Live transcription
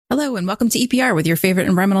Hello and welcome to EPR with your favorite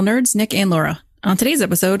environmental nerds, Nick and Laura. On today's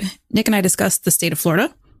episode, Nick and I discussed the state of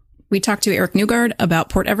Florida. We talked to Eric Newgard about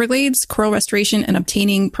Port Everglades, coral restoration, and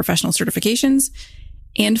obtaining professional certifications.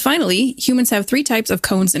 And finally, humans have 3 types of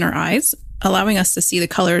cones in our eyes, allowing us to see the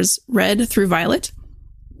colors red through violet.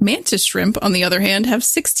 Mantis shrimp, on the other hand, have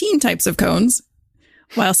 16 types of cones.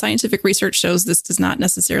 While scientific research shows this does not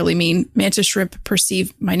necessarily mean mantis shrimp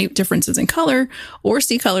perceive minute differences in color or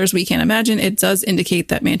see colors we can't imagine, it does indicate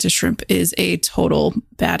that mantis shrimp is a total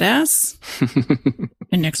badass,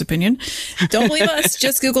 in Nick's opinion. Don't believe us,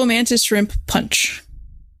 just Google mantis shrimp punch.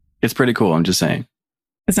 It's pretty cool, I'm just saying.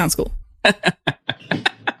 It sounds cool.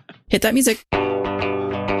 Hit that music.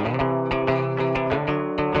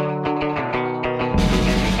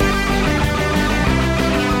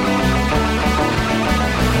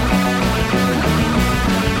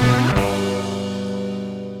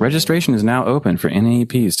 Registration is now open for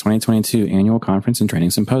NAEP's 2022 Annual Conference and Training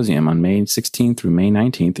Symposium on May 16th through May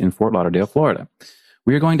 19th in Fort Lauderdale, Florida.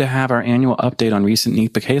 We are going to have our annual update on recent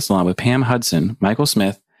NEPA case law with Pam Hudson, Michael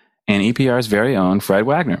Smith, and EPR's very own Fred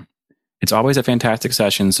Wagner. It's always a fantastic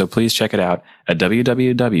session, so please check it out at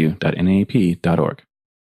www.naep.org.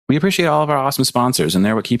 We appreciate all of our awesome sponsors, and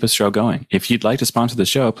they're what keep this show going. If you'd like to sponsor the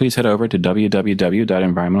show, please head over to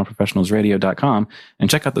www.environmentalprofessionalsradio.com and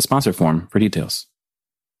check out the sponsor form for details.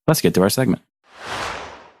 Let's get to our segment.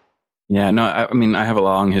 Yeah, no, I mean, I have a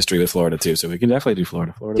long history with Florida too, so we can definitely do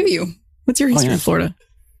Florida. Do you? What's your history with Florida?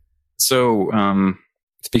 So,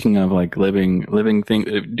 speaking of like living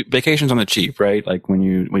vacations on the cheap, right? Like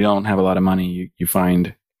when we don't have a lot of money, you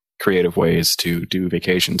find creative ways to do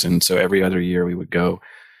vacations. And so every other year we would go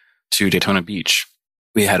to Daytona Beach.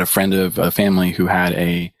 We had a friend of a family who had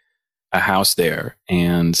a house there,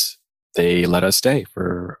 and they let us stay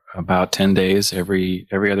for about 10 days every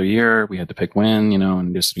other year. We had to pick when,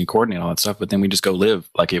 and just coordinate all that stuff. But then we just go live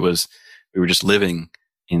like we were just living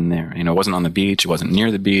in there. It wasn't on the beach. It wasn't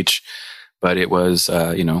near the beach, but it was,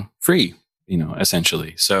 free,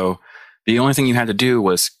 essentially. So the only thing you had to do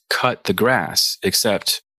was cut the grass,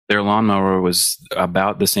 except their lawnmower was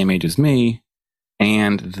about the same age as me.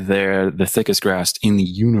 And the thickest grass in the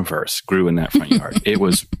universe grew in that front yard. It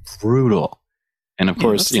was brutal. And of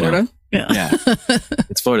course, Florida. Yeah.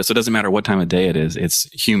 It's Florida. So it doesn't matter what time of day it is. It's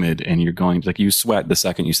humid and you're going, like, you sweat the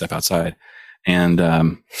second you step outside. And,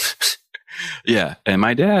 yeah. And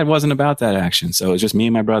my dad wasn't about that action. So it was just me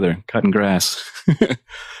and my brother cutting grass. And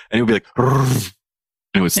he would be like, and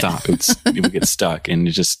it would stop. It would get stuck.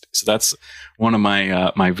 And so that's one of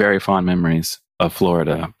my very fond memories of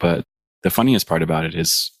Florida. But the funniest part about it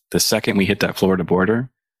is the second we hit that Florida border,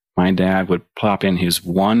 my dad would plop in his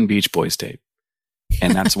one Beach Boys tape.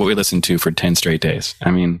 And that's what we listened to for 10 straight days.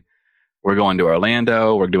 I mean, we're going to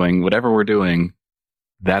Orlando. We're doing whatever we're doing.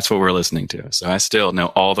 That's what we're listening to. So I still know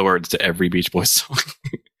all the words to every Beach Boys song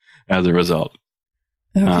as a result.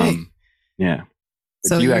 Okay. Yeah. But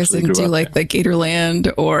so you guys didn't do like the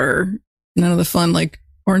Gatorland or none of the fun like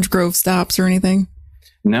Orange Grove stops or anything?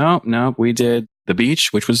 No. We did the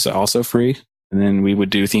beach, which was also free. And then we would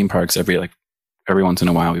do theme parks every once in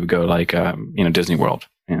a while. We would go like, Disney World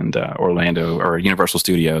and Orlando or Universal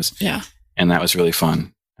Studios. Yeah. And that was really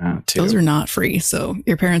fun too. Those are not free. So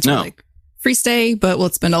your parents were like, free stay, but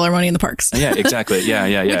we'll spend all our money in the parks. Yeah, exactly.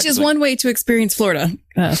 Yeah. Which is one way to experience Florida.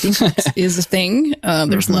 Theme parks is a thing.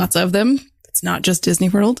 There's lots of them. It's not just Disney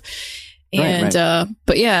World. And, right.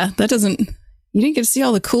 But yeah, you didn't get to see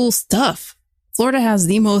all the cool stuff. Florida has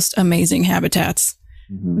the most amazing habitats,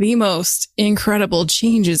 the most incredible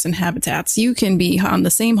changes in habitats. You can be on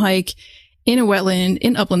the same hike in a wetland,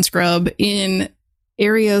 in upland scrub, in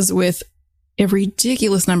areas with a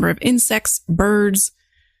ridiculous number of insects, birds,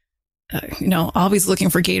 always looking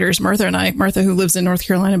for gators. Martha, who lives in North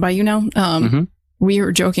Carolina by you now, we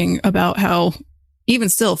were joking about how even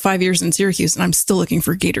still 5 years in Syracuse and I'm still looking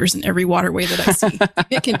for gators in every waterway that I see. I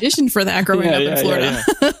get conditioned for that growing up in Florida.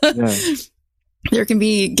 Yeah. There can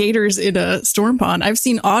be gators in a storm pond. I've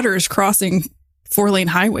seen otters crossing 4-lane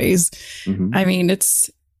highways. I mean, it's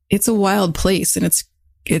a wild place, and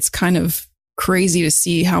it's kind of crazy to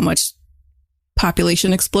see how much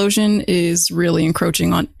population explosion is really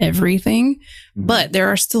encroaching on everything. But there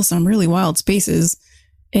are still some really wild spaces.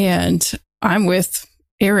 And I'm with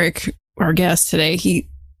Eric, our guest today.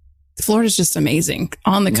 Florida's just amazing.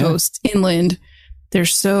 On the coast, inland,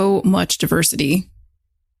 there's so much diversity.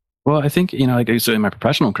 Well, I think, so in my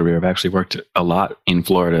professional career, I've actually worked a lot in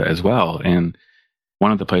Florida as well. And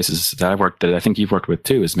one of the places that I've worked that I think you've worked with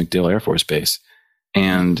too is MacDill Air Force Base.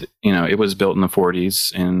 And, it was built in the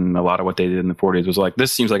 40s, and a lot of what they did in the 40s was like,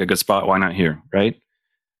 this seems like a good spot. Why not here? Right.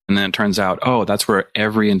 And then it turns out, oh, that's where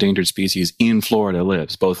every endangered species in Florida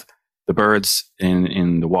lives, both the birds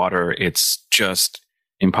in the water. It's just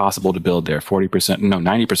impossible to build there.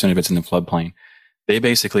 90% of it's in the floodplain. They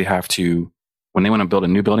basically have to, when they want to build a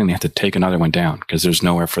new building, they have to take another one down because there's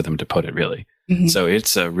nowhere for them to put it, really. Mm-hmm. So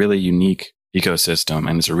it's a really unique ecosystem,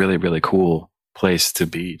 and it's a really, really cool place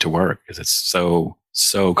to work because it's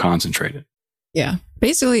so concentrated. Yeah.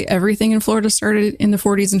 Basically everything in Florida started in the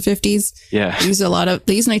 40s and 50s. Yeah. They use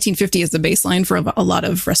 1950 as the baseline for a lot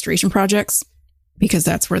of restoration projects because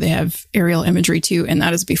that's where they have aerial imagery too. And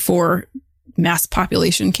that is before mass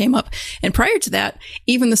population came up. And prior to that,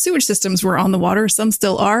 even the sewage systems were on the water. Some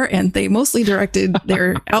still are. And they mostly directed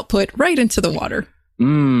their output right into the water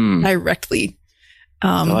directly.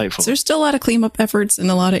 So there's still a lot of cleanup efforts in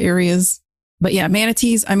a lot of areas. But yeah,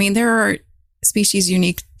 manatees, I mean, there are species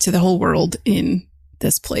unique to the whole world in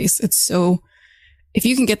this place. It's so, if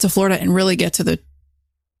you can get to Florida and really get to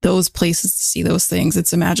those places to see those things,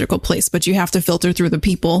 it's a magical place, but you have to filter through the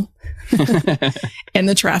people and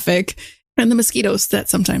the traffic and the mosquitoes that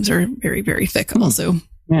sometimes are very, very thick also.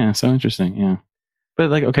 Yeah. So interesting. Yeah.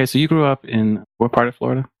 But okay, so you grew up in what part of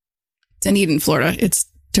Florida? Dunedin, Florida. It's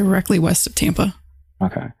directly west of Tampa.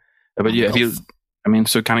 Okay. But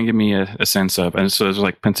so kind of give me a sense of, and so there's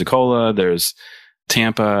like Pensacola, there's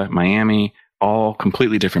Tampa, Miami, all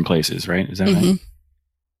completely different places, right? Is that right?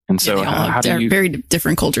 And so how do you, very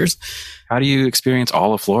different cultures. How do you experience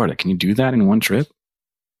all of Florida? Can you do that in one trip?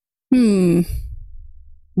 One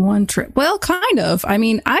trip. Well, kind of. I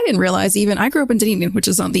mean, I didn't realize I grew up in Dunedin, which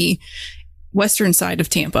is on the western side of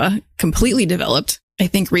Tampa, completely developed. I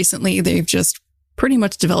think recently they've just pretty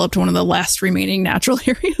much developed one of the last remaining natural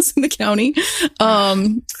areas in the county.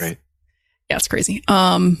 Great. Yeah, it's crazy.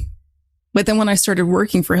 But then when I started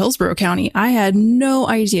working for Hillsborough County, I had no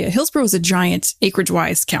idea. Hillsborough is a giant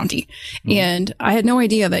acreage-wise county. Mm-hmm. And I had no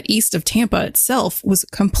idea that east of Tampa itself was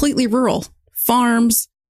completely rural. Farms,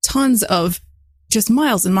 tons of just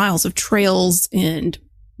miles and miles of trails and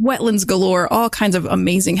wetlands galore, all kinds of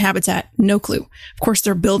amazing habitat. No clue. Of course,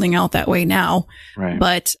 they're building out that way now. Right.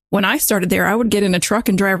 But when I started there, I would get in a truck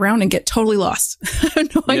and drive around and get totally lost. I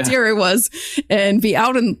had no idea where I was and be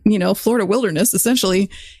out in, Florida wilderness, essentially.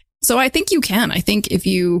 So I think you can. I think if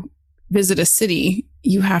you visit a city,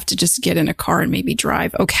 you have to just get in a car and maybe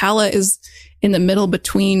drive. Ocala is in the middle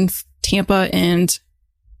between Tampa and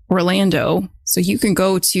Orlando. So you can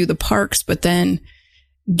go to the parks, but then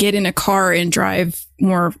get in a car and drive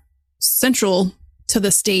more central to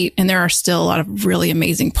the state. And there are still a lot of really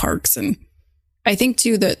amazing parks. And I think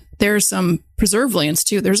too that there's some preserved lands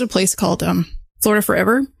too. There's a place called Florida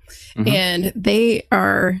Forever, and they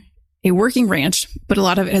are a working ranch, but a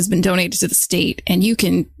lot of it has been donated to the state. And you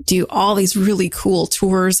can do all these really cool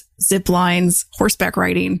tours, zip lines, horseback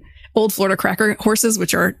riding, old Florida cracker horses,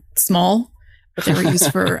 which are small, but they were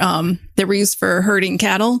used for herding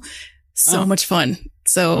cattle. So much fun.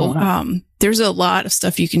 So there's a lot of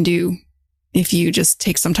stuff you can do if you just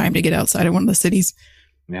take some time to get outside of one of the cities.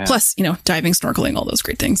 Yeah. Plus, diving, snorkeling, all those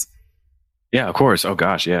great things. Yeah, of course. Oh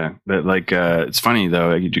gosh, yeah. But it's funny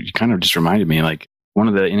though. You kind of just reminded me, one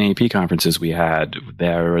of the NAP conferences we had,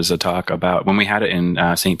 there was a talk about when we had it in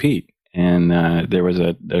St. Pete, and there was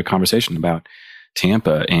a conversation about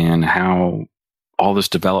Tampa and how all this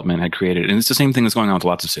development had created. And it's the same thing that's going on with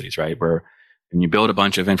lots of cities, right? Where when you build a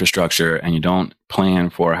bunch of infrastructure and you don't plan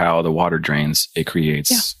for how the water drains, it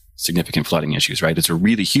creates significant flooding issues, right? It's a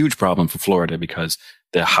really huge problem for Florida because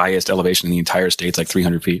the highest elevation in the entire state is like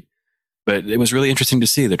 300 feet. But it was really interesting to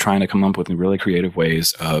see they're trying to come up with really creative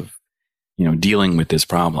ways of dealing with this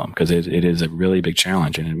problem, because it is a really big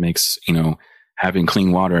challenge, and it makes, having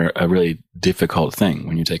clean water a really difficult thing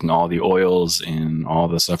when you're taking all the oils and all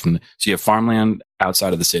the stuff so you have farmland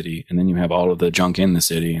outside of the city, and then you have all of the junk in the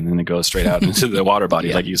city, and then it goes straight out into the water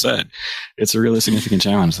body, like you said. It's a really significant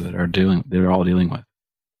challenge that they're all dealing with.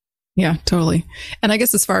 Yeah, totally. And I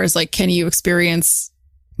guess as far as can you experience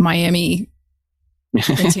Miami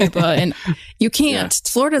in Tampa, and you can't. Yeah.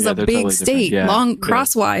 Florida's a big totally state, long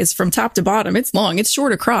crosswise from top to bottom. It's long. It's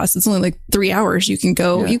short across. It's only 3 hours. You can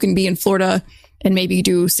go. You can be in Florida and maybe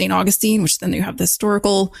do St. Augustine, which then you have the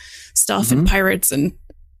historical stuff and pirates and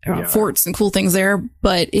forts and cool things there.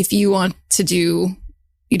 But if you want to do,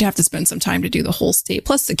 you'd have to spend some time to do the whole state.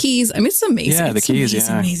 Plus the Keys. I mean, it's amazing. Yeah, the Keys.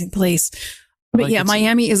 Amazing place. But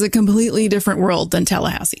Miami is a completely different world than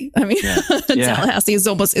Tallahassee. I mean, Tallahassee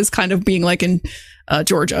is kind of being like in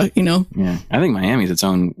Georgia, Yeah, I think Miami is its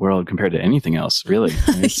own world compared to anything else, really.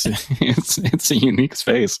 It's a unique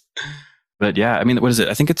space. But yeah, I mean, what is it?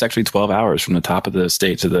 I think it's actually 12 hours from the top of the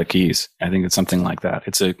state to the Keys. I think it's something like that.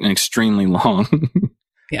 It's an extremely long,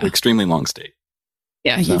 extremely long state.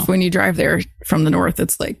 Yeah, when you drive there from the north,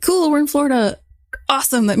 it's like, cool, we're in Florida.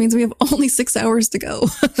 Awesome. That means we have only 6 hours to go.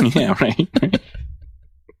 Yeah, right.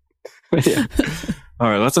 Yeah. All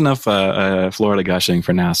right, that's enough Florida gushing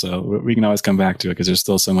for now. So we can always come back to it because there's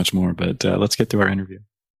still so much more. But let's get to our interview.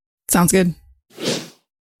 Sounds good.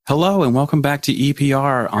 Hello, and welcome back to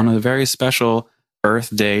EPR on a very special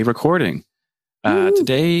Earth Day recording.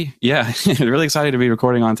 Today, really excited to be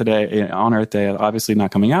recording on Earth Day. Obviously not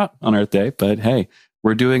coming out on Earth Day, but hey,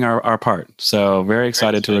 we're doing our part. So very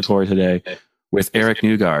excited to record today with Eric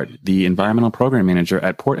Newgard, the Environmental Program Manager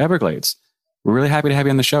at Port Everglades. We're really happy to have you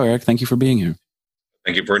on the show, Eric. Thank you for being here.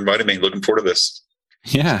 Thank you for inviting me. Looking forward to this.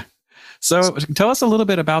 Yeah. So tell us a little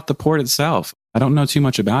bit about the port itself. I don't know too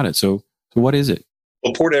much about it. So what is it?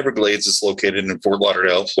 Well, Port Everglades is located in Fort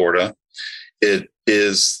Lauderdale, Florida. It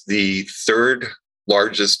is the third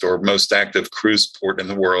largest or most active cruise port in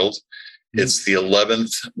the world. It's the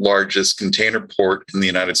 11th largest container port in the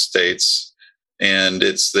United States. And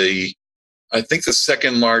it's the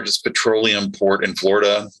second largest petroleum port in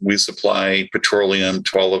Florida. We supply petroleum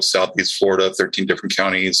to all of Southeast Florida, 13 different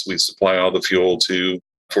counties. We supply all the fuel to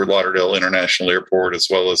Fort Lauderdale International Airport, as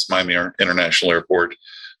well as Miami International Airport.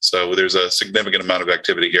 So there's a significant amount of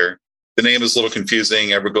activity here. The name is a little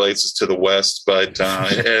confusing. Everglades is to the west, but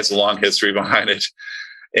it has a long history behind it.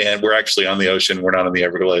 And we're actually on the ocean. We're not in the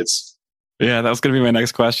Everglades. Yeah, that was going to be my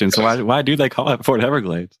next question. So why do they call it Port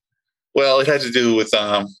Everglades? Well, it had to do with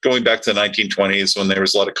going back to the 1920s when there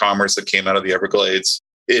was a lot of commerce that came out of the Everglades.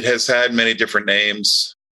 It has had many different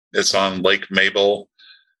names. It's on Lake Mabel.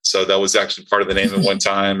 So that was actually part of the name at one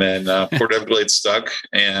time. And Port Everglades stuck.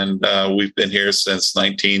 And we've been here since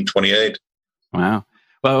 1928. Wow.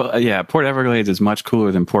 Well, Port Everglades is much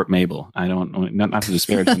cooler than Port Mabel. I don't know, not to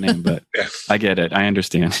disparage the name, but yeah. I get it. I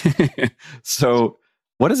understand. So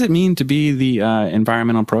what does it mean to be the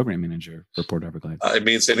environmental program manager for Port Everglades? It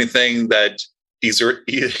means anything that either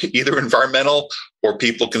environmental or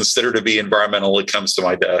people consider to be environmental, it comes to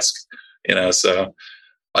my desk. So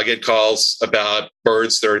I get calls about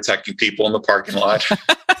birds that are attacking people in the parking lot.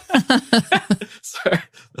 Sorry,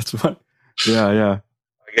 that's what. Yeah.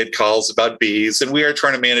 I get calls about bees, and we are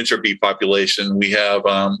trying to manage our bee population. We have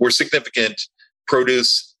we're significant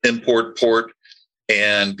produce import port.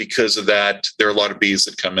 And because of that, there are a lot of bees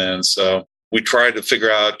that come in. So we try to figure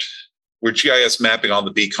out, we're GIS mapping all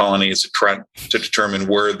the bee colonies to determine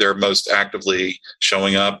where they're most actively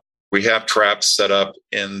showing up. We have traps set up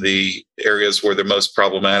in the areas where they're most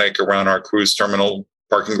problematic around our cruise terminal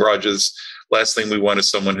parking garages. Last thing we want is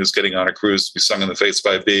someone who's getting on a cruise to be stung in the face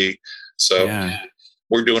by a bee. So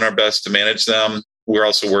we're doing our best to manage them. We're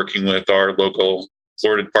also working with our local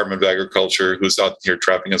Florida Department of Agriculture, who's out here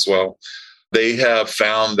trapping as well. They have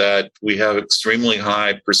found that we have extremely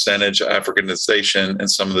high percentage Africanization in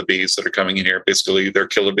some of the bees that are coming in here. Basically, they're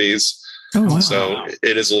killer bees. Oh, wow. So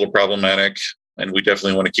it is a little problematic, and we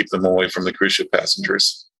definitely want to keep them away from the cruise ship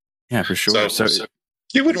passengers. Yeah, for sure. So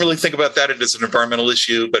you wouldn't really think about that as an environmental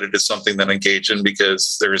issue, but it is something that I engage in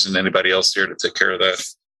because there isn't anybody else here to take care of that.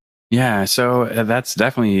 Yeah, so that's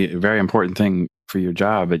definitely a very important thing for your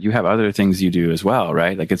job, but you have other things you do as well,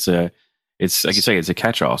 right? Like it's like you say, it's a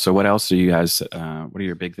catch-all. So what else do you guys, what are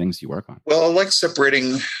your big things you work on? Well, I like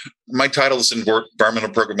separating, my title is Environmental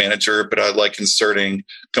Program Manager, but I like inserting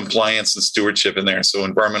compliance and stewardship in there. So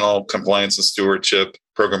Environmental Compliance and Stewardship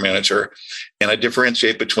Program Manager. And I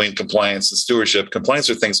differentiate between compliance and stewardship. Compliance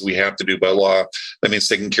are things that we have to do by law. That means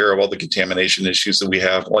taking care of all the contamination issues that we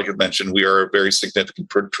have. Like I mentioned, we are a very significant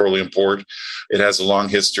petroleum port. It has a long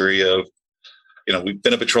history of we've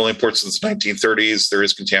been a petroleum port since the 1930s. There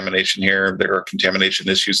is contamination here. There are contamination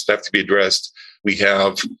issues that have to be addressed. We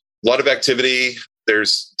have a lot of activity.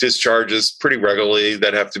 There's discharges pretty regularly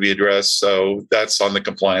that have to be addressed. So that's on the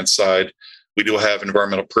compliance side. We do have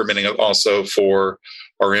environmental permitting also for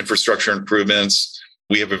our infrastructure improvements.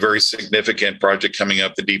 We have a very significant project coming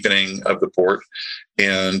up, the deepening of the port.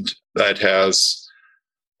 And that has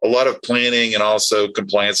a lot of planning and also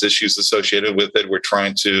compliance issues associated with it. We're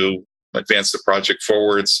trying to advance the project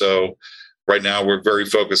forward. So right now we're very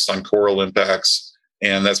focused on coral impacts,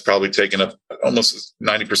 and that's probably taken up almost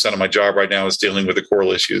 90% of my job right now is dealing with the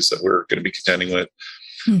coral issues that we're going to be contending with.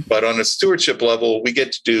 But on a stewardship level, we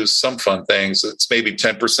get to do some fun things. It's maybe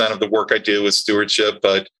 10% of the work I do is stewardship,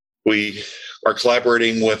 but we are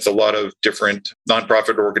collaborating with a lot of different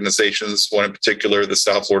nonprofit organizations, one in particular, the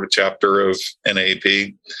South Florida chapter of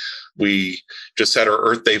NAAP. We just had our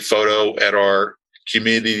Earth Day photo at our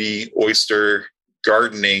community oyster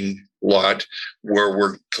gardening lot where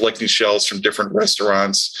we're collecting shells from different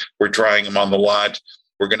restaurants. We're drying them on the lot.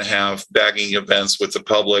 We're going to have bagging events with the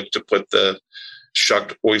public to put the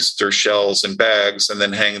shucked oyster shells in bags and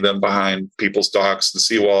then hang them behind people's docks and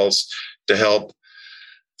seawalls to help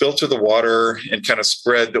filter the water and kind of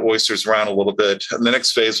spread the oysters around a little bit. And the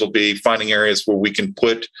next phase will be finding areas where we can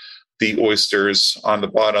put the oysters on the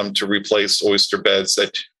bottom to replace oyster beds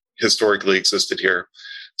that historically existed here.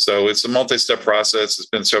 So it's a multi-step process. It's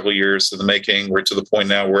been several years in the making. We're to the point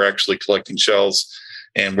now we're actually collecting shells,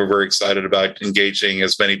 and we're very excited about engaging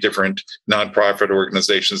as many different nonprofit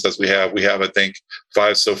organizations as we have. We have, I think,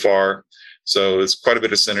 5 so far. So it's quite a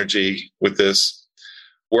bit of synergy with this.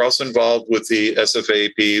 We're also involved with the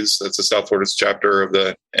SFAAPs. That's the South Florida's chapter of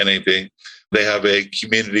the NAB. They have a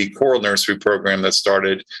community coral nursery program that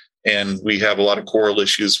started, and we have a lot of coral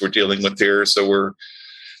issues we're dealing with here. So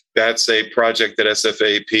that's a project that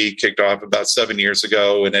SFAAP kicked off about 7 years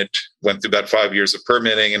ago, and it went through about 5 years of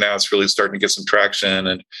permitting, and now it's really starting to get some traction,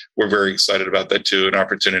 and we're very excited about that too, and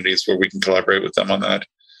opportunities where we can collaborate with them on that.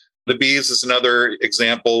 The bees is another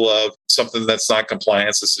example of something that's not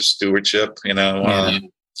compliance, it's just stewardship, and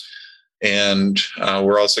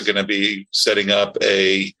we're also going to be setting up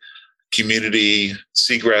a community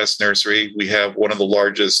seagrass nursery. We have one of the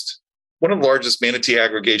largest manatee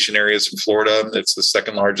aggregation areas in Florida. It's the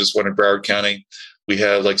second largest one in Broward County. We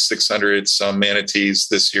had like 600 some manatees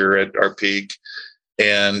this year at our peak.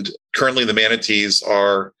 And currently the manatees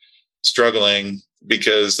are struggling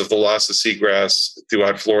because of the loss of seagrass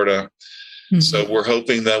throughout Florida. Mm-hmm. So we're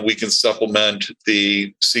hoping that we can supplement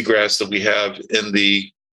the seagrass that we have in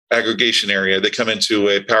the aggregation area. They come into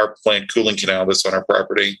a power plant cooling canal that's on our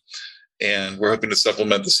property. And we're hoping to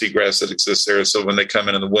supplement the seagrass that exists there. So when they come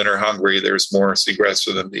in the winter hungry, there's more seagrass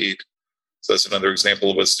for them to eat. So that's another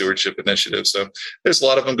example of a stewardship initiative. So there's a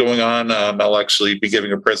lot of them going on. I'll actually be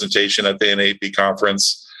giving a presentation at the NAB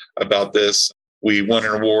conference about this. We won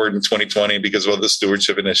an award in 2020 because of all the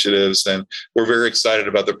stewardship initiatives. And we're very excited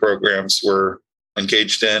about the programs we're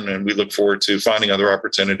engaged in. And we look forward to finding other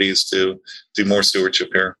opportunities to do more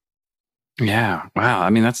stewardship here. Yeah. Wow.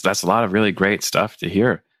 I mean, that's a lot of really great stuff to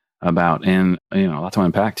hear about, and a lot to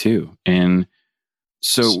unpack too. And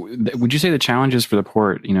so would you say the challenges for the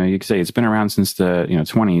port, you could say it's been around since the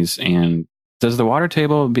 20s, and does the water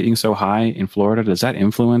table being so high in Florida, does that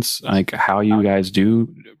influence like how you guys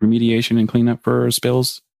do remediation and cleanup for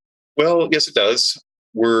spills? Well, yes, it does.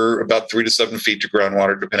 We're about 3 to 7 feet to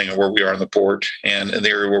groundwater, depending on where we are in the port. And in the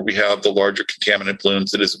area where we have the larger contaminant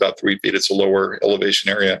plumes, it is about 3 feet. It's a lower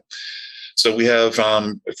elevation area. So we have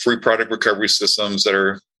free product recovery systems that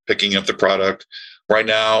are picking up the product. Right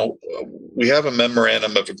now, we have a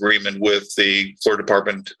memorandum of agreement with the Florida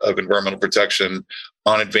Department of Environmental Protection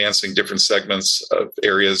on advancing different segments of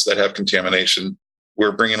areas that have contamination.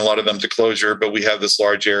 We're bringing a lot of them to closure, but we have this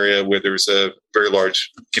large area where there's a very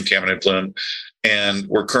large contaminant plume. And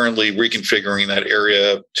we're currently reconfiguring that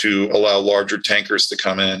area to allow larger tankers to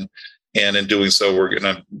come in. And in doing so, we're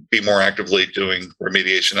going to be more actively doing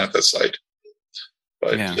remediation at that site.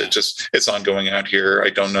 But it's ongoing out here. I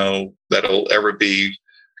don't know that it'll ever be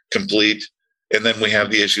complete. And then we have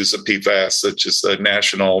the issues of PFAS, which is a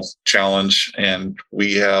national challenge. And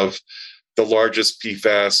we have the largest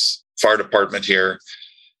PFAS fire department here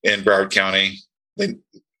in Broward County.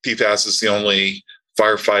 PFAS is the only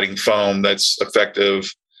firefighting foam that's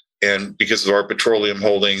effective. And because of our petroleum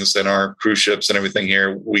holdings and our cruise ships and everything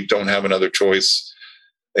here, we don't have another choice.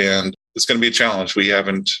 And it's going to be a challenge.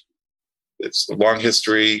 It's a long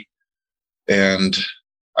history, and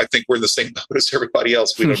I think we're in the same boat as everybody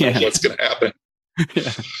else. We don't know what's going to happen.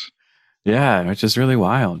 Yeah, which is really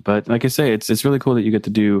wild. But like I say, it's really cool that you get to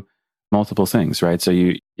do multiple things, right? So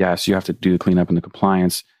you have to do the cleanup and the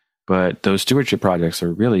compliance, but those stewardship projects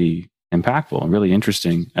are really impactful and really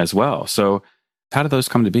interesting as well. So how do those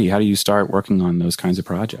come to be? How do you start working on those kinds of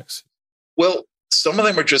projects? Well, some of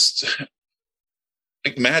them are just...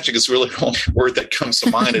 magic is really the only word that comes to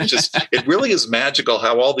mind. It really is magical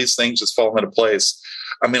how all these things just fall into place.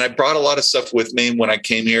 I mean, I brought a lot of stuff with me when I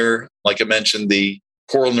came here. Like I mentioned, the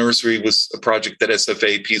Coral Nursery was a project that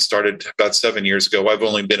SFAAP started about 7 years ago. I've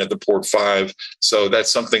only been at the port 5. So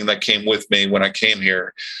that's something that came with me when I came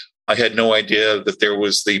here. I had no idea that there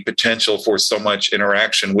was the potential for so much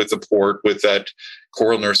interaction with the port, with that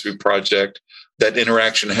Coral Nursery project. That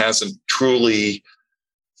interaction hasn't truly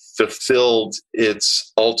fulfilled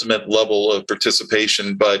its ultimate level of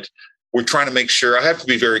participation, but we're trying to make sure. I have to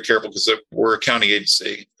be very careful because we're a county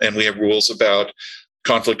agency and we have rules about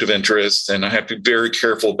conflict of interest, and I have to be very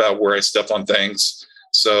careful about where I step on things.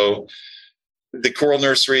 So the Coral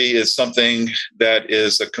Nursery is something that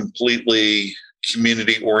is a completely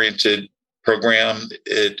community-oriented program.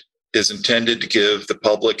 It is intended to give the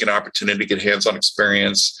public an opportunity to get hands-on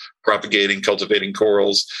experience propagating, cultivating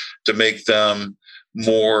corals, to make them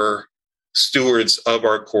more stewards of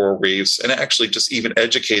our coral reefs and actually just even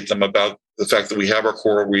educate them about the fact that we have our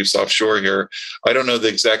coral reefs offshore here. I don't know the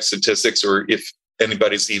exact statistics or if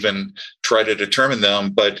anybody's even tried to determine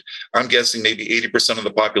them, but I'm guessing maybe 80% of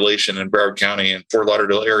the population in Broward County and Fort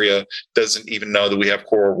Lauderdale area doesn't even know that we have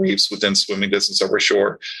coral reefs within swimming distance of our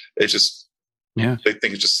shore. It's just, they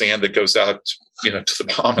think it's just sand that goes out, to the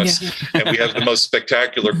Bahamas. Yeah. And we have the most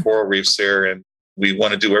spectacular coral reefs there, and we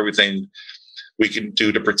want to do everything we can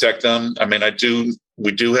do to protect them. I mean,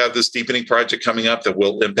 we do have this deepening project coming up that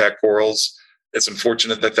will impact corals. It's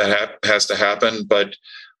unfortunate that has to happen, but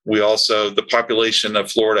the population of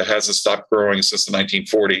Florida hasn't stopped growing since the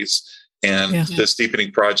 1940s. And this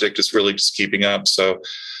deepening project is really just keeping up. So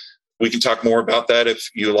we can talk more about that if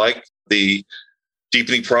you like. The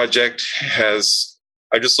deepening project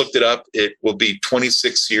I just looked it up. It will be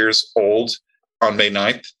 26 years old on May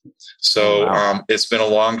 9th. So it's been a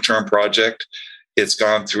long-term project. It's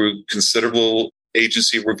gone through considerable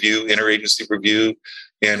agency review, interagency review,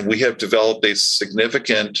 and we have developed a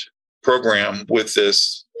significant program with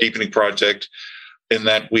this deepening project in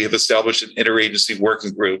that we have established an interagency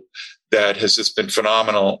working group that has just been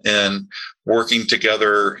phenomenal in working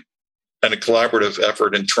together in a collaborative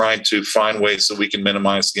effort and trying to find ways so we can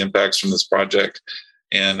minimize the impacts from this project.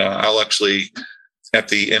 And I'll actually, at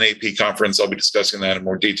the NAP conference, I'll be discussing that in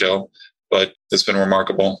more detail, but it's been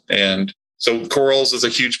remarkable. And so corals is a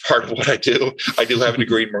huge part of what I do. I do have a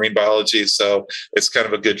degree in marine biology, so it's kind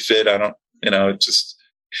of a good fit.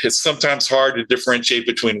 It's sometimes hard to differentiate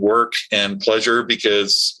between work and pleasure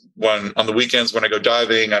because on the weekends when I go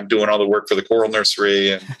diving, I'm doing all the work for the coral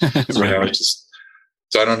nursery, and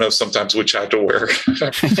so I don't know sometimes which hat to wear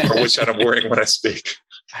or which hat I'm wearing when I speak.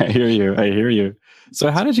 I hear you. So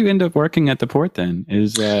how did you end up working at the port then?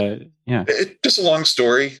 Just a long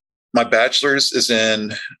story. My bachelor's is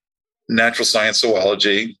in natural science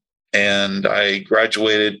zoology, and I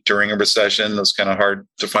graduated during a recession. It was kind of hard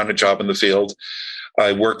to find a job in the field.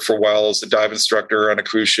 I worked for a while as a dive instructor on a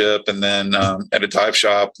cruise ship, and then at a dive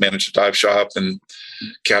shop, managed a dive shop, and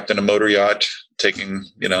captained a motor yacht, taking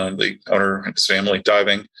the owner and his family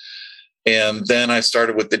diving. And then I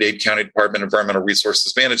started with the Dade County Department of Environmental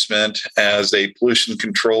Resources Management as a pollution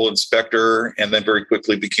control inspector, and then very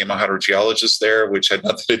quickly became a hydrogeologist there, which had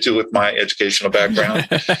nothing to do with my educational background.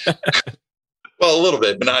 Well, a little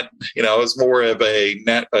bit, but not. I was more of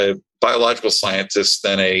a biological scientist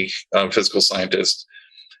than a physical scientist.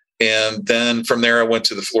 And then from there, I went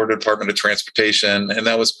to the Florida Department of Transportation, and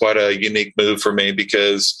that was quite a unique move for me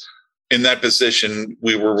because in that position,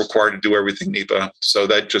 we were required to do everything NEPA. So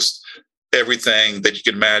that just everything that you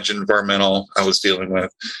could imagine environmental, I was dealing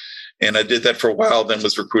with. And I did that for a while, then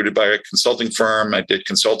was recruited by a consulting firm. I did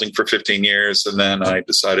consulting for 15 years, and then I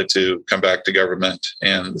decided to come back to government,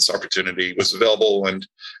 and this opportunity was available, and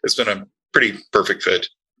it's been a pretty perfect fit.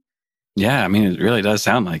 Yeah, I mean, it really does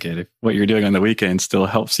sound like it. If what you're doing on the weekend still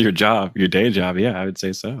helps your day job, yeah, I would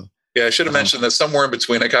say so. Yeah, I should have mentioned that somewhere in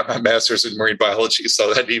between, I got my master's in marine biology,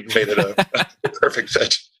 so that even made it a perfect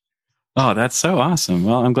fit. Oh, that's so awesome.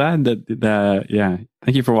 Well, I'm glad that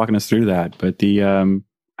thank you for walking us through that. But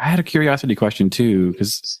I had a curiosity question too,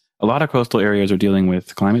 because a lot of coastal areas are dealing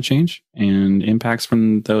with climate change and impacts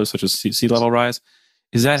from those, such as sea level rise.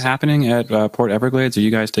 Is that happening at Port Everglades? Are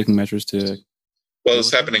you guys taking measures to? Well,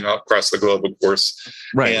 it's happening across the globe, of course.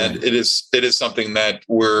 Right. And it is something that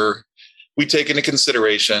we take into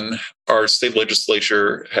consideration. Our state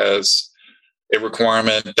legislature has a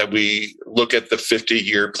requirement that we look at the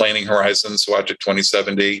 50-year planning horizon, so out to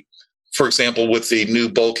 2070. For example, with the new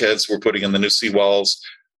bulkheads we're putting in the new seawalls,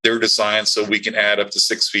 they're designed so we can add up to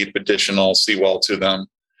 6 feet of additional seawall to them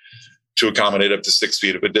to accommodate up to 6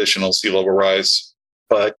 feet of additional sea level rise.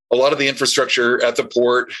 But a lot of the infrastructure at the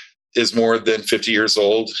port is more than 50 years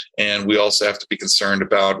old, and we also have to be concerned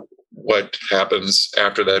about what happens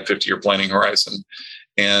after that 50-year planning horizon.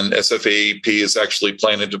 And SFAEP is actually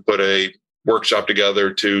planning to put a workshop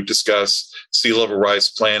together to discuss sea level rise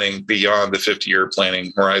planning beyond the 50-year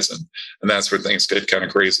planning horizon. And that's where things get kind of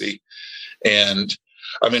crazy. And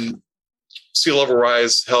I mean, sea level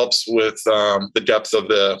rise helps with the depth of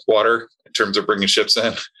the water in terms of bringing ships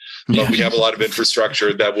in. But we have a lot of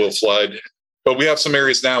infrastructure that will flood. But we have some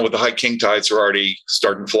areas now with the high king tides are already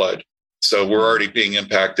starting to flood. So we're already being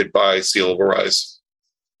impacted by sea level rise.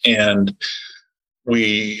 And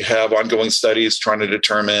we have ongoing studies trying to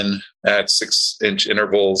determine at 6-inch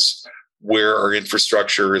intervals where our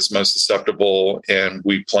infrastructure is most susceptible. And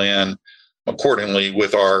we plan accordingly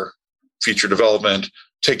with our future development,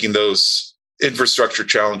 taking those infrastructure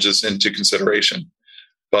challenges into consideration.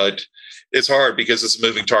 But it's hard because it's a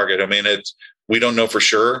moving target. I mean, we don't know for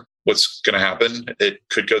sure what's going to happen. It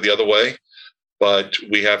could go the other way, but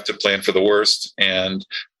we have to plan for the worst. And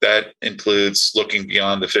that includes looking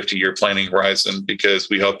beyond the 50-year planning horizon, because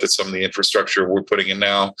we hope that some of the infrastructure we're putting in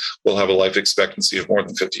now will have a life expectancy of more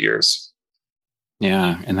than 50 years.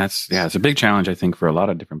 Yeah. And it's a big challenge, I think, for a lot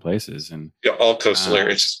of different places. And all coastal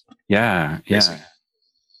areas. Yeah.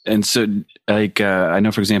 And so, like, I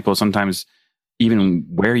know, for example, sometimes even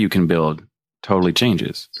where you can build totally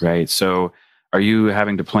changes, right? So are you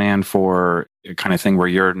having to plan for a kind of thing where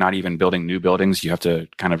you're not even building new buildings? You have to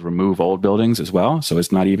kind of remove old buildings as well. So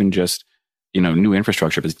it's not even just, new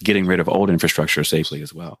infrastructure, but it's getting rid of old infrastructure safely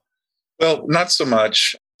as well. Well, not so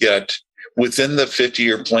much yet. Within the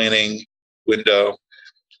 50-year planning window,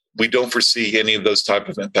 we don't foresee any of those type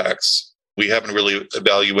of impacts. We haven't really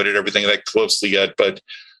evaluated everything that closely yet, but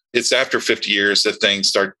it's after 50 years that things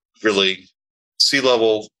start really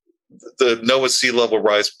the NOAA sea level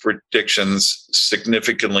rise predictions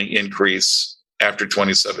significantly increase after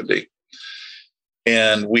 2070.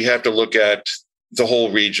 And we have to look at the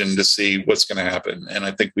whole region to see what's going to happen. And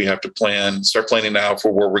I think we have to start planning now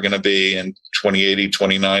for where we're going to be in 2080,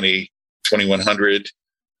 2090, 2100.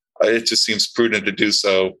 It just seems prudent to do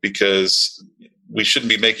so, because we shouldn't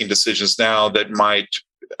be making decisions now that might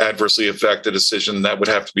adversely affect a decision that would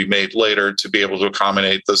have to be made later to be able to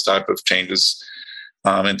accommodate those type of changes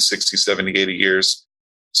in 60, 70, 80 years.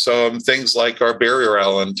 So things like our barrier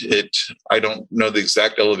island, I don't know the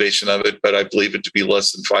exact elevation of it, but I believe it to be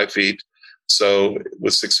less than 5 feet. So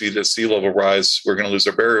with 6 feet of sea level rise, we're going to lose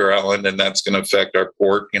our barrier island, and that's going to affect our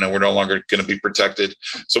port. We're no longer going to be protected.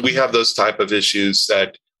 So we have those type of issues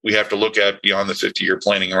that we have to look at beyond the 50-year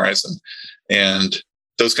planning horizon. And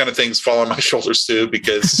those kind of things fall on my shoulders too,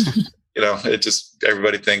 because it just,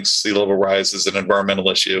 everybody thinks sea level rise is an environmental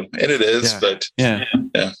issue, and it is. But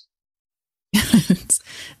it's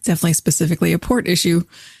definitely specifically a port issue.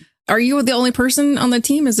 Are you the only person on the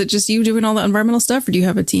team? Is it just you doing all the environmental stuff, or do you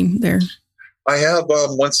have a team there? I have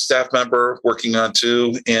one staff member working on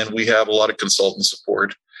 2, and we have a lot of consultant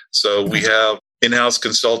support. So we have in-house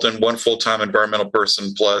consultant, 1 full-time environmental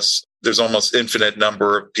person, plus there's almost infinite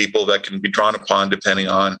number of people that can be drawn upon depending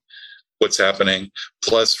on what's happening.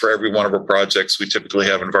 Plus, for every one of our projects, we typically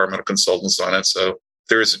have environmental consultants on it. So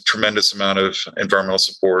there is a tremendous amount of environmental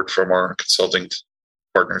support from our consulting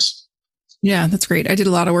partners. Yeah, that's great. I did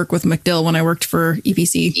a lot of work with MacDill when I worked for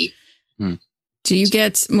EPC. Do you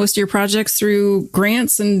get most of your projects through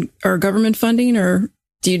grants or government funding, or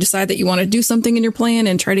do you decide that you want to do something in your plan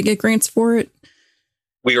and try to get grants for it?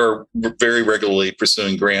 We are very regularly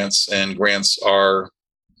pursuing grants, and grants are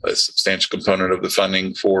a substantial component of the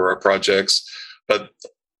funding for our projects. But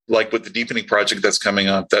like with the deepening project that's coming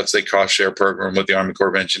up, that's a cost share program with the Army Corps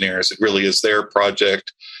of Engineers. It really is their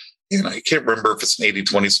project. And I can't remember if it's an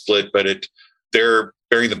 80-20 split, but they're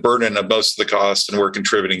bearing the burden of most of the cost, and we're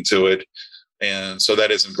contributing to it. And so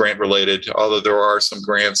that isn't grant related, although there are some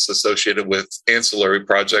grants associated with ancillary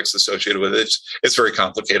projects associated with it. It's very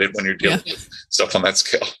complicated when you're dealing with stuff on that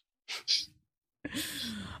scale.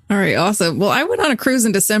 All right, awesome. Well, I went on a cruise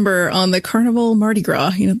in December on the Carnival Mardi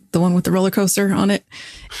Gras, the one with the roller coaster on it.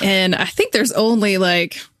 And I think there's only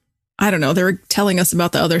I don't know, they were telling us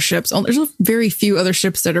about the other ships. There's very few other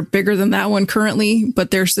ships that are bigger than that one currently,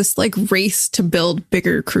 but there's this race to build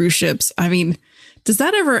bigger cruise ships. I mean, does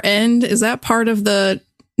that ever end? Is that part of the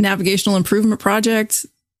navigational improvement project?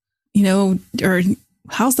 Or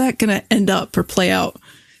how's that going to end up or play out?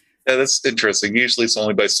 Yeah, that's interesting. Usually it's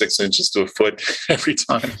only by 6 inches to a foot every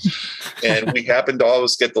time. And we happen to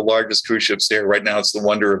always get the largest cruise ships here. Right now it's the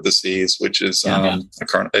Wonder of the Seas, which is a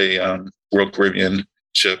Royal Caribbean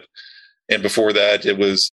ship. And before that, it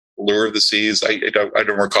was Lure of the Seas. I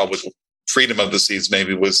don't recall what Freedom of the Seas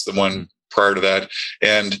maybe was the one prior to that.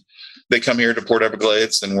 And they come here to Port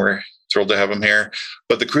Everglades, and we're thrilled to have them here.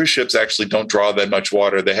 But the cruise ships actually don't draw that much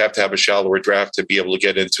water. They have to have a shallower draft to be able to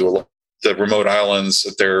get into the remote islands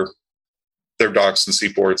at their docks and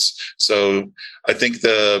seaports. So I think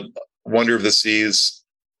the Wonder of the Seas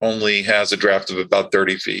only has a draft of about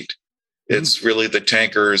 30 feet. It's really the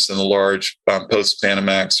tankers and the large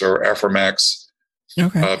post-Panamax or Aframax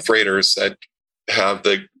freighters that have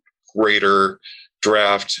the greater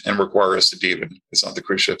draft and require us to deepen. It's not the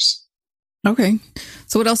cruise ships. Okay.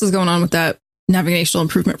 So what else is going on with that navigational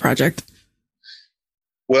improvement project?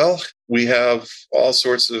 Well, we have all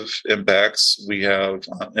sorts of impacts. We have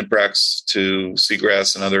impacts to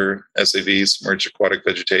seagrass and other SAVs, submerged aquatic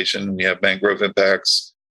vegetation. We have mangrove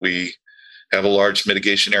impacts. We have a large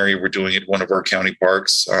mitigation area we're doing at one of our county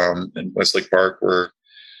parks. In Westlake Park, we're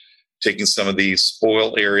taking some of these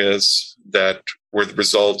spoil areas that were the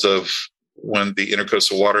result of when the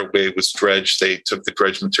Intercoastal Waterway was dredged, they took the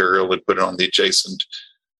dredged material and put it on the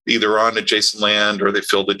either on adjacent land, or they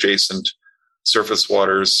filled adjacent surface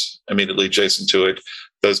waters immediately adjacent to it.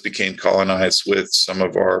 Those became colonized with some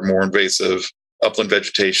of our more invasive upland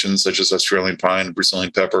vegetation, such as Australian pine and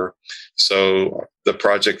Brazilian pepper. So the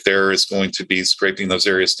project there is going to be scraping those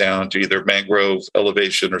areas down to either mangrove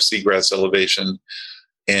elevation or seagrass elevation,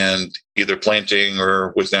 and either planting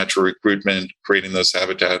or with natural recruitment, creating those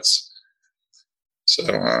habitats. So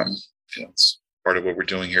it's part of what we're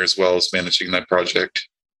doing here as well as managing that project.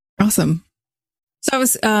 Awesome. So I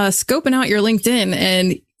was scoping out your LinkedIn,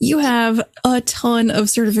 and you have a ton of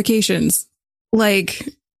certifications, like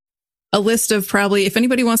a list of probably, if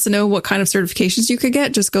anybody wants to know what kind of certifications you could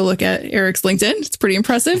get, just go look at Eric's LinkedIn. It's pretty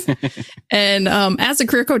impressive. And as a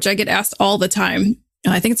career coach, I get asked all the time.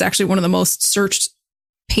 I think it's actually one of the most searched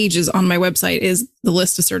pages on my website is the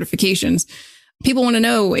list of certifications. People want to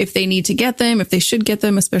know if they need to get them, if they should get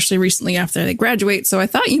them, especially recently after they graduate. So I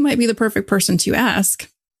thought you might be the perfect person to ask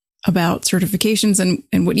about certifications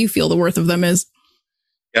and what you feel the worth of them is.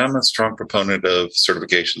 Yeah, I'm a strong proponent of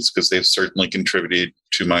certifications because they've certainly contributed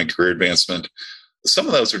to my career advancement. Some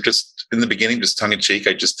of those are just in the beginning, just tongue in cheek.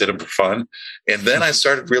 I just did them for fun. And then I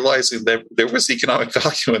started realizing that there was economic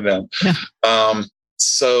value in them. Yeah.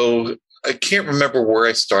 So I can't remember where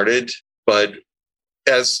I started, but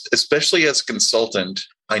especially as a consultant,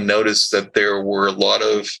 I noticed that there were a lot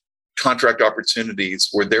of contract opportunities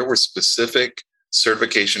where there were specific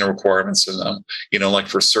certification requirements in them, like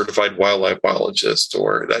for certified wildlife biologist,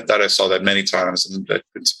 or that I saw that many times, and that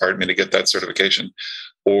inspired me to get that certification,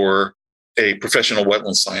 or a professional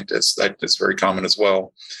wetland scientist. That is very common as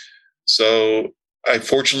well. So I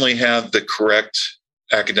fortunately had the correct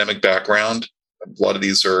academic background. A lot of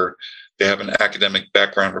these they have an academic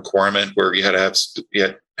background requirement where you had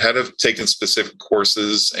to have taken specific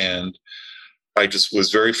courses, and I just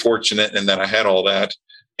was very fortunate in that I had all that.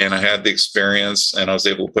 And I had the experience, and I was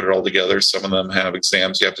able to put it all together. Some of them have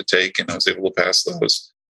exams you have to take, and I was able to pass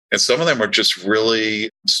those. And some of them are just really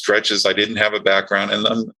stretches. I didn't have a background in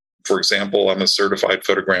them. For example, I'm a certified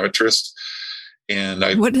photogrammetrist, and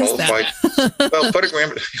I qualified. Well,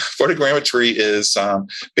 photogrammetry is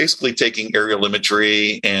basically taking aerial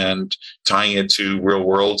imagery and tying it to real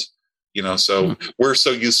world. So we're so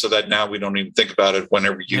used to that now, we don't even think about it.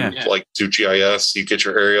 Whenever you do GIS, you get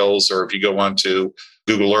your aerials, or if you go on to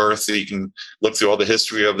Google Earth, you can look through all the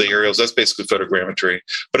history of the aerials. That's basically photogrammetry.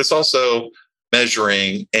 But it's also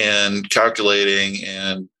measuring and calculating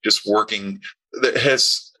and just working. It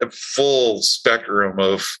has a full spectrum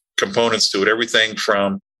of components to it. Everything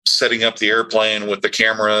from setting up the airplane with the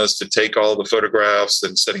cameras to take all the photographs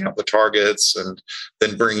and setting up the targets, and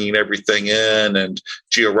then bringing everything in and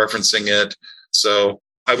georeferencing it. So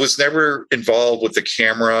I was never involved with the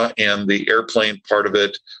camera and the airplane part of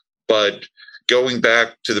it, but going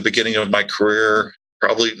back to the beginning of my career,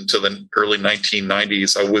 probably until the early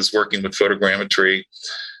 1990s, I was working with photogrammetry,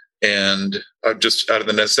 and just out of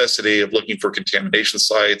the necessity of looking for contamination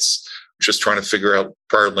sites, just trying to figure out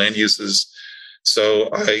prior land uses. So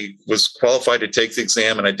I was qualified to take the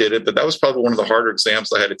exam, and I did it, but that was probably one of the harder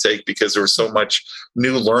exams I had to take because there was so much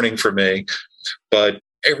new learning for me. But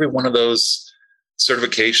every one of those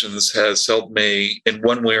certifications has helped me in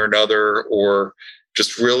one way or another, or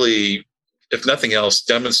just really, if nothing else,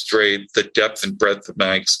 demonstrate the depth and breadth of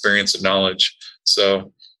my experience and knowledge.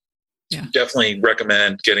 So definitely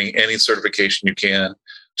recommend getting any certification you can,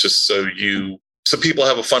 just so people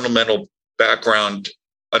have a fundamental background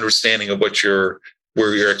understanding of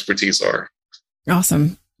where your expertise are.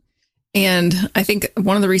 Awesome. And I think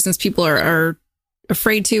one of the reasons people are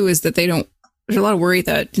afraid too is that there's a lot of worry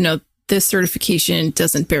that, this certification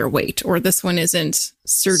doesn't bear weight, or this one isn't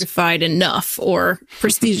certified enough or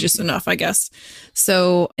prestigious enough, I guess.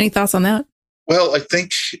 So any thoughts on that? Well, I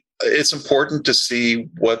think it's important to see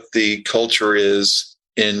what the culture is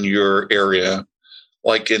in your area.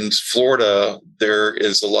 Like in Florida, there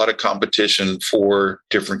is a lot of competition for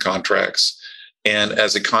different contracts. And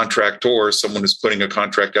as a contractor, someone who's putting a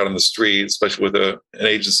contract out on the street, especially with an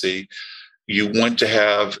agency, you want to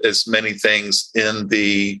have as many things in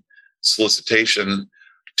the solicitation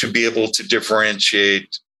to be able to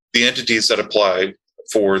differentiate the entities that apply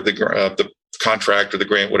for the contract or the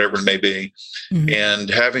grant, whatever it may be, and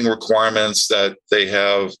having requirements that they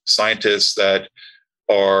have scientists that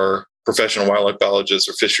are professional wildlife biologists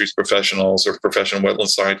or fisheries professionals or professional wetland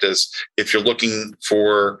scientists. If you're looking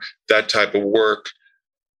for that type of work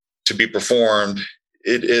to be performed,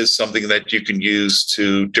 it is something that you can use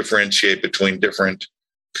to differentiate between different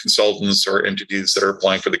consultants or entities that are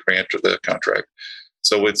applying for the grant or the contract.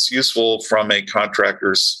 So it's useful from a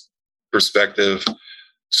contractor's perspective.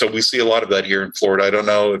 So we see a lot of that here in Florida. I don't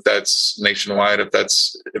know if that's nationwide, if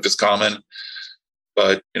it's common,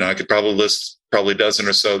 but I could probably list probably a dozen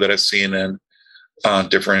or so that I've seen in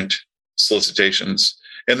different solicitations.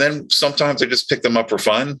 And then sometimes I just pick them up for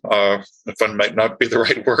fun. Fun might not be the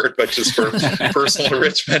right word, but just for personal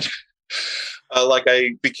enrichment. Like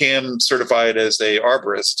I became certified as a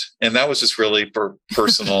arborist, and that was just really for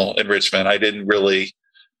personal enrichment. I didn't really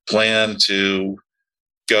plan to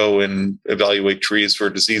go and evaluate trees for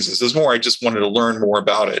diseases. It was more, I just wanted to learn more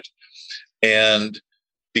about it. And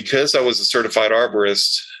because I was a certified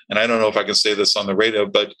arborist, and I don't know if I can say this on the radio,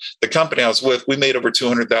 but the company I was with, we made over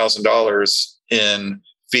 $200,000 in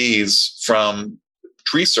fees from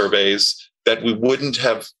tree surveys that we wouldn't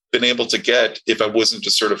have been able to get if I wasn't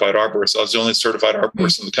a certified arborist. I was the only certified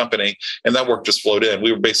arborist in the company, and that work just flowed in.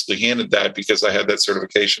 We were basically handed that because I had that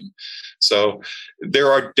certification. So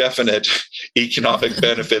there are definite economic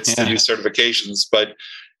benefits to these certifications, but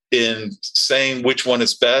in saying which one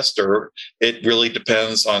is best, or it really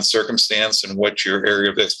depends on circumstance and what your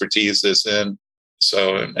area of expertise is in.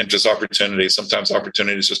 So, and just opportunities. Sometimes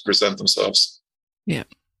opportunities just present themselves. Yeah.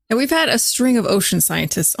 And we've had a string of ocean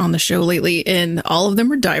scientists on the show lately, and all of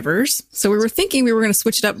them are divers. So we were thinking we were going to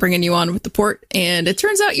switch it up, bringing you on with the port. And it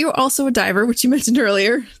turns out you're also a diver, which you mentioned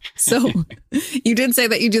earlier. So you did say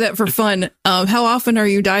that you do that for fun. How often are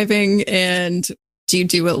you diving, and do you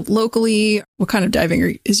do it locally? What kind of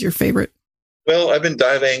diving is your favorite? Well, I've been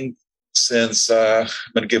diving since, I'm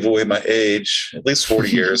going to give away my age, at least 40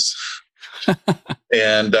 years.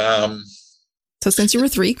 And so since you were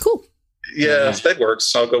 3, cool. Yeah, that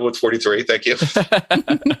works. I'll go with 43. Thank you.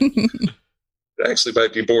 Actually,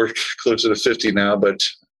 might be more closer to 50 now. But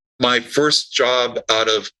my first job out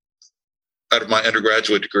of my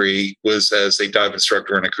undergraduate degree was as a dive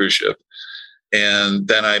instructor on a cruise ship. And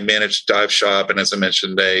then I managed a dive shop. And as I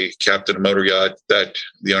mentioned, a captain of a motor yacht that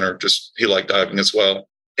the owner he liked diving as well.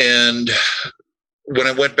 And when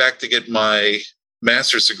I went back to get my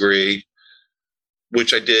master's degree,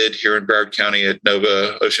 which I did here in Broward County at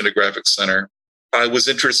Nova Oceanographic Center, I was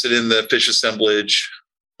interested in the fish assemblage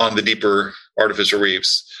on the deeper artificial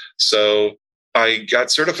reefs. So I got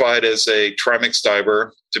certified as a Trimix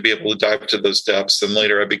diver to be able to dive to those depths. And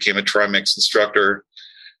later I became a Trimix instructor.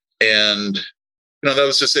 And, that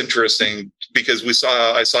was just interesting because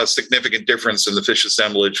I saw a significant difference in the fish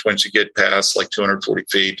assemblage once you get past like 240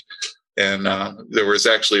 feet. And there was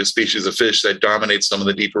actually a species of fish that dominates some of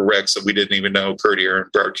the deeper wrecks that we didn't even know occurred here in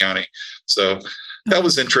Broward County. So that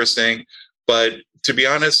was interesting. But to be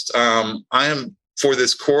honest, I am, for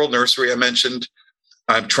this coral nursery I mentioned,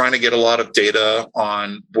 I'm trying to get a lot of data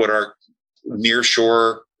on what our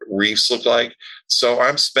nearshore reefs look like. So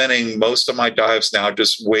I'm spending most of my dives now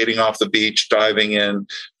just wading off the beach, diving in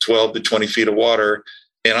 12 to 20 feet of water.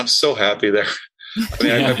 And I'm so happy there. I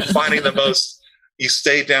mean, I'm finding the most... You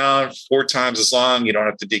stay down 4 times as long. You don't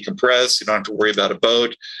have to decompress. You don't have to worry about a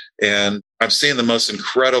boat. And I'm seeing the most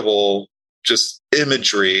incredible just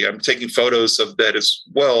imagery. I'm taking photos of that as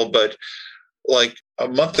well. But like a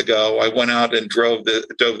month ago, I went out and dove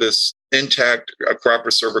this intact Acropora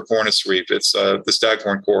cervicornis reef. It's the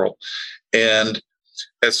staghorn coral. And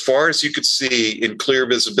as far as you could see in clear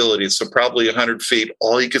visibility, so probably 100 feet,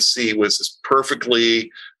 all you could see was this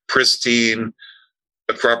perfectly pristine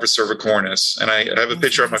Acropora cervicornis. And I have a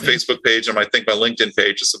picture on my Facebook page and I think my LinkedIn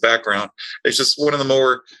page is the background. It's just one of the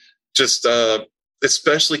more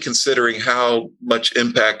especially considering how much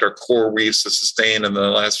impact our coral reefs have sustained in the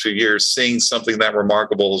last few years, seeing something that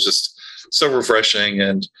remarkable is just so refreshing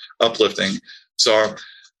and uplifting. So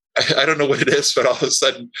I don't know what it is, but all of a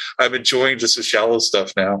sudden I'm enjoying just the shallow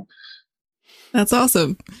stuff now. That's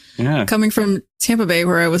awesome. Yeah. Coming from Tampa Bay,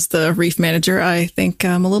 where I was the reef manager, I think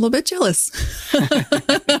I'm a little bit jealous.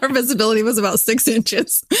 Our visibility was about 6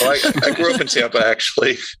 inches. Well, I grew up in Tampa,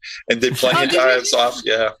 actually, and did plenty of dives off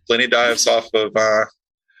of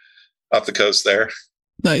off the coast there.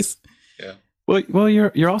 Nice. Yeah. Well,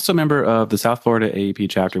 you're also a member of the South Florida AEP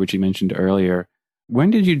chapter, which you mentioned earlier. When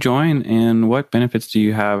did you join, and what benefits do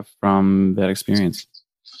you have from that experience?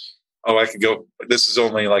 Oh, I could go. This is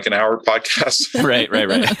only like an hour podcast. Right.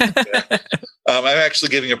 Yeah. I'm actually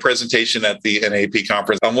giving a presentation at the NAEP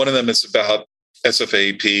conference. One of them is about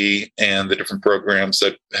SFAEP and the different programs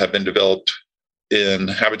that have been developed in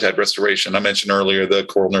habitat restoration. I mentioned earlier the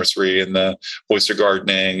coral nursery and the oyster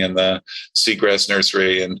gardening and the seagrass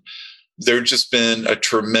nursery. And there's just been a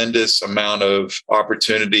tremendous amount of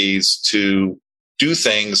opportunities to do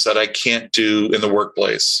things that I can't do in the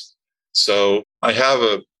workplace. So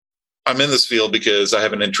I'm in this field because I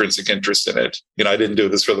have an intrinsic interest in it. I didn't do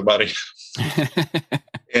this for the money.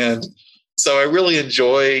 And so I really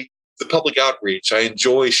enjoy the public outreach. I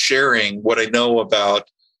enjoy sharing what I know about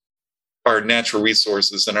our natural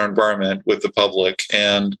resources and our environment with the public.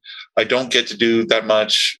 And I don't get to do that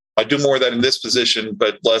much. I do more of that in this position,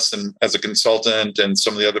 but less as a consultant and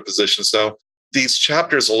some of the other positions. So these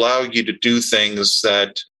chapters allow you to do things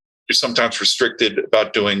that you're sometimes restricted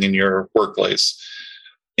about doing in your workplace.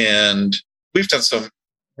 And we've done some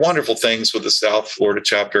wonderful things with the South Florida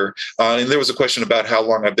chapter. And there was a question about how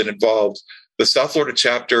long I've been involved. The South Florida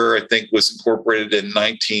chapter, I think, was incorporated in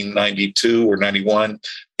 1992 or 91.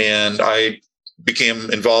 And I became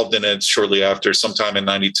involved in it shortly after, sometime in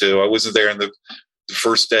 92. I wasn't there in the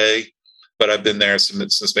first day, but I've been there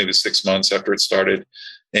since maybe 6 months after it started.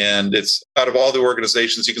 And it's out of all the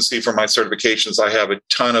organizations, you can see from my certifications, I have a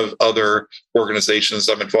ton of other organizations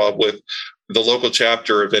I'm involved with. The local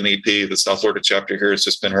chapter of NEP, the South Florida chapter here, has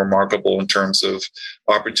just been remarkable in terms of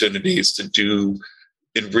opportunities to do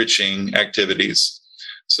enriching activities.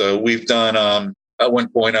 So we've done, at one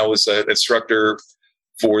point, I was an instructor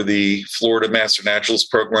for the Florida Master Naturalist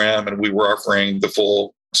program, and we were offering the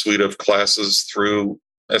full suite of classes through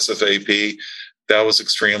SFAP. That was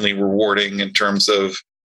extremely rewarding in terms of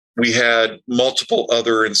we had multiple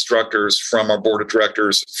other instructors from our board of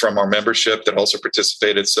directors, from our membership that also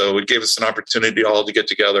participated. So it gave us an opportunity all to get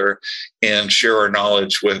together and share our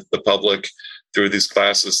knowledge with the public through these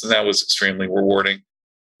classes. And that was extremely rewarding.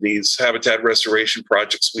 These habitat restoration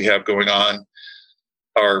projects we have going on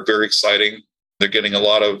are very exciting. They're getting a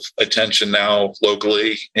lot of attention now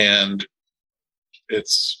locally, and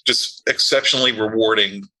it's just exceptionally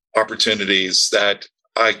rewarding opportunities that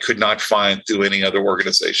I could not find through any other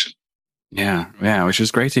organization. Yeah, which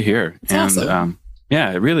is great to hear. It's awesome.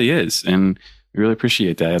 Yeah, it really is. And we really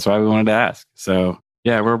appreciate that. That's why we wanted to ask. So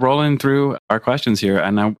yeah, we're rolling through our questions here.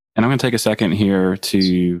 And I'm going to take a second here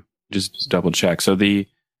to just double check. So the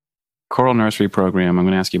Coral Nursery program, I'm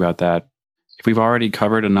going to ask you about that. If we've already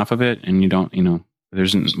covered enough of it and you don't, there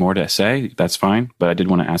isn't more to say, that's fine. But I did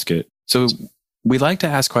want to ask it. So we like to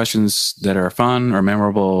ask questions that are fun or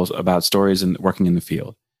memorable about stories and working in the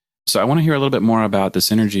field. So I want to hear a little bit more about the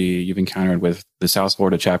synergy you've encountered with the South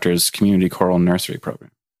Florida chapter's Community Coral Nursery program.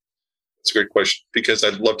 That's a great question, because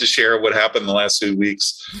I'd love to share what happened in the last 2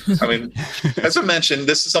 weeks. I mean, as I mentioned,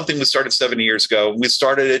 this is something we started 7 years ago. We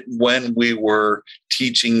started it when we were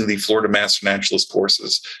teaching the Florida Master Naturalist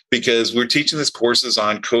courses, because we're teaching these courses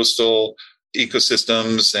on coastal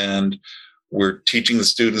ecosystems and we're teaching the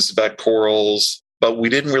students about corals, but we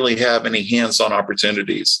didn't really have any hands-on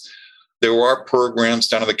opportunities. There are programs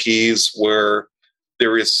down in the Keys where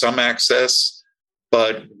there is some access,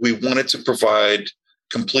 but we wanted to provide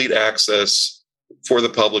complete access for the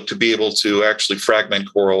public to be able to actually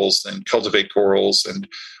fragment corals and cultivate corals and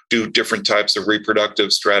do different types of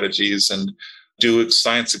reproductive strategies and do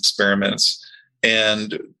science experiments.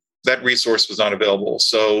 And that resource was not available.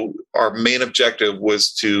 So our main objective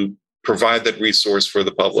was to provide that resource for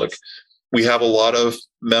the public. We have a lot of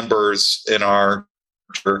members in our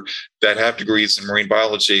that have degrees in marine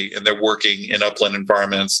biology, and they're working in upland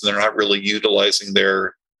environments, and they're not really utilizing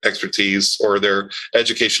their expertise or their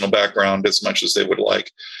educational background as much as they would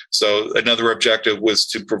like. So another objective was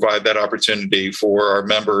to provide that opportunity for our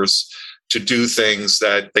members to do things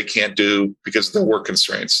that they can't do because of their work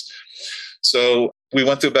constraints. So we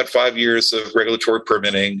went through about 5 years of regulatory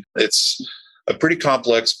permitting. It's a pretty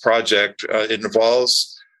complex project. It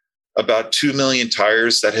involves about 2 million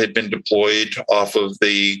tires that had been deployed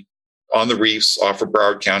on the reefs off of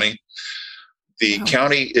Broward County. The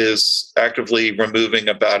county is actively removing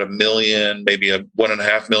about 1 million, maybe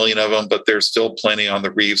 1.5 million of them, but there's still plenty on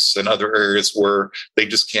the reefs and other areas where they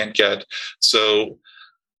just can't get. So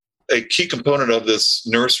a key component of this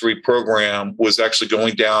nursery program was actually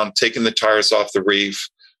going down, taking the tires off the reef,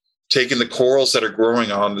 taking the corals that are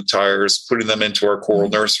growing on the tires, putting them into our coral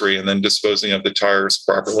nursery, and then disposing of the tires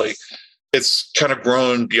properly. It's kind of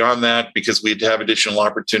grown beyond that because we'd have additional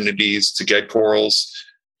opportunities to get corals,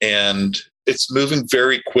 and it's moving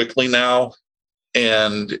very quickly now.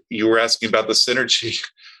 And you were asking about the synergy.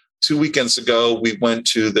 2 weekends ago, we went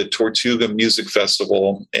to the Tortuga Music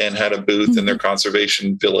Festival and had a booth in their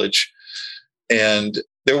conservation village. And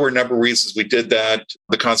there were a number of reasons we did that.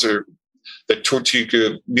 The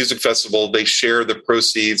Tortuga Music Festival, they share the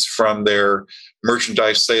proceeds from their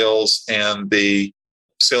merchandise sales and the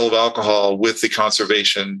sale of alcohol with the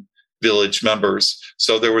conservation village members.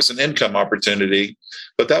 So there was an income opportunity,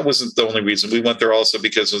 but that wasn't the only reason. We went there also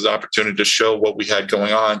because it was an opportunity to show what we had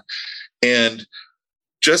going on. And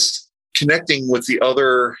just connecting with the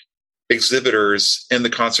other exhibitors in the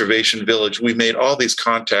conservation village. We made all these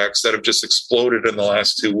contacts that have just exploded in the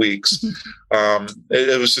last 2 weeks.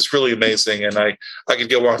 It was just really amazing. And I could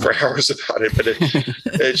go on for hours about it, but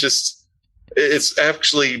it's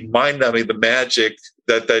actually mind-numbing, the magic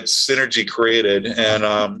that synergy created. And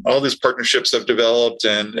all these partnerships have developed,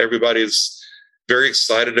 and everybody's very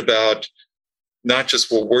excited about not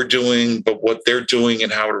just what we're doing, but what they're doing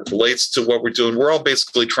and how it relates to what we're doing. We're all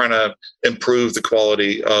basically trying to improve the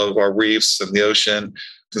quality of our reefs and the ocean,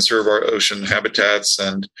 conserve our ocean habitats,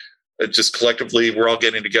 and just collectively, we're all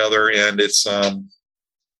getting together, and it's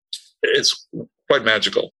quite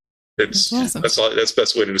magical. That's awesome. That's the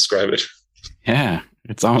best way to describe it. Yeah,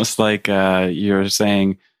 it's almost like you're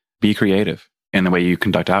saying, be creative in the way you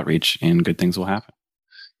conduct outreach, and good things will happen.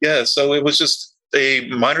 Yeah, so it was just a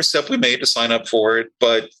minor step we made to sign up for it,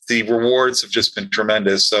 but the rewards have just been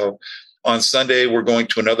tremendous. So on Sunday, we're going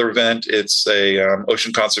to another event. It's a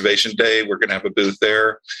Ocean Conservation Day. We're going to have a booth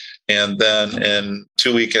there. And then in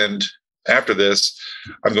 2 weekends after this,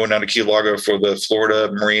 I'm going down to Key Largo for the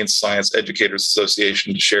Florida Marine Science Educators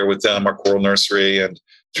Association to share with them our coral nursery. And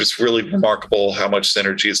just really remarkable how much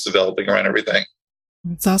synergy is developing around everything.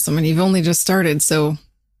 That's awesome. And you've only just started, so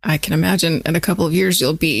I can imagine in a couple of years,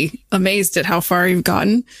 you'll be amazed at how far you've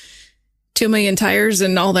gotten. 2 million tires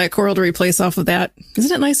and all that coral to replace off of that.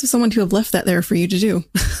 Isn't it nice of someone to have left that there for you to do?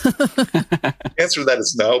 Answer to that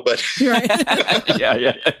is no, but right.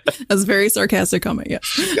 Yeah. That's a very sarcastic comment. Yes.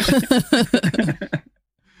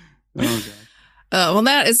 Oh, well,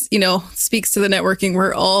 that is, speaks to the networking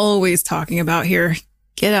we're always talking about here.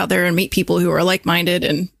 Get out there and meet people who are like-minded,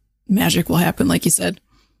 and magic will happen, like you said.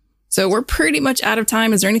 So we're pretty much out of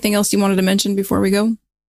time. Is there anything else you wanted to mention before we go?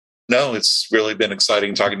 No, it's really been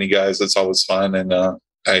exciting talking to you guys. It's always fun. And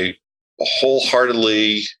I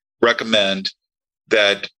wholeheartedly recommend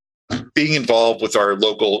that being involved with our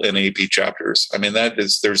local NAEP chapters. I mean,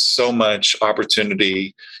 there's so much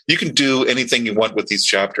opportunity. You can do anything you want with these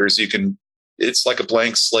chapters. It's like a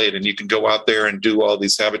blank slate, and you can go out there and do all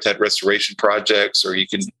these habitat restoration projects, or you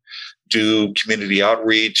can do community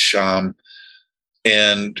outreach. And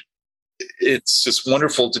it's just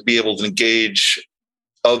wonderful to be able to engage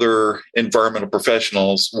other environmental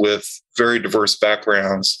professionals with very diverse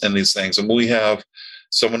backgrounds in these things. And we have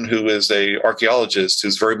someone who is an archaeologist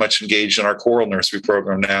who's very much engaged in our coral nursery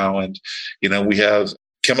program now. And, we have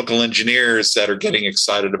chemical engineers that are getting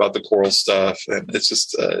excited about the coral stuff. And it's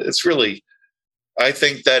just, it's really, I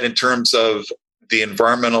think that in terms of the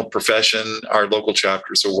environmental profession, our local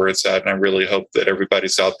chapters are where it's at. And I really hope that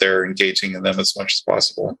everybody's out there engaging in them as much as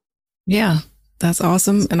possible. Yeah, that's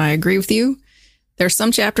awesome. And I agree with you. There's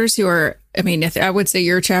some chapters who are, I would say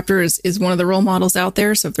your chapter is one of the role models out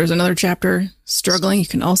there. So if there's another chapter struggling, you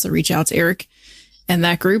can also reach out to Eric and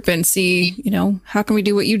that group and see, how can we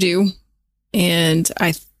do what you do? And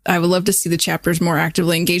I would love to see the chapters more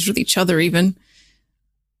actively engaged with each other even.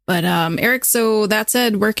 But Eric, so that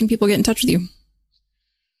said, where can people get in touch with you?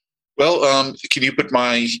 Well, can you put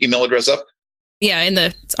my email address up? Yeah,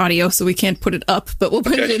 it's audio, so we can't put it up, but we'll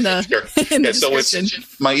put it in the, sure. in the description. So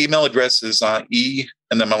my email address is E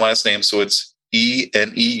and then my last name. So it's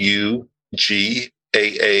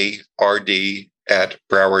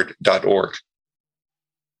ENEUGAARD@broward.org.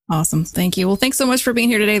 Awesome. Thank you. Well, thanks so much for being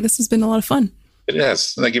here today. This has been a lot of fun. It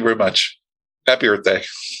has. Thank you very much. Happy Earth Day.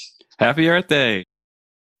 Happy Earth Day.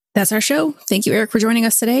 That's our show. Thank you, Eric, for joining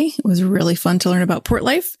us today. It was really fun to learn about port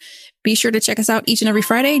life. Be sure to check us out each and every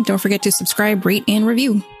Friday. Don't forget to subscribe, rate, and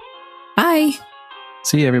review. Bye.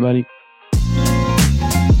 See you, everybody.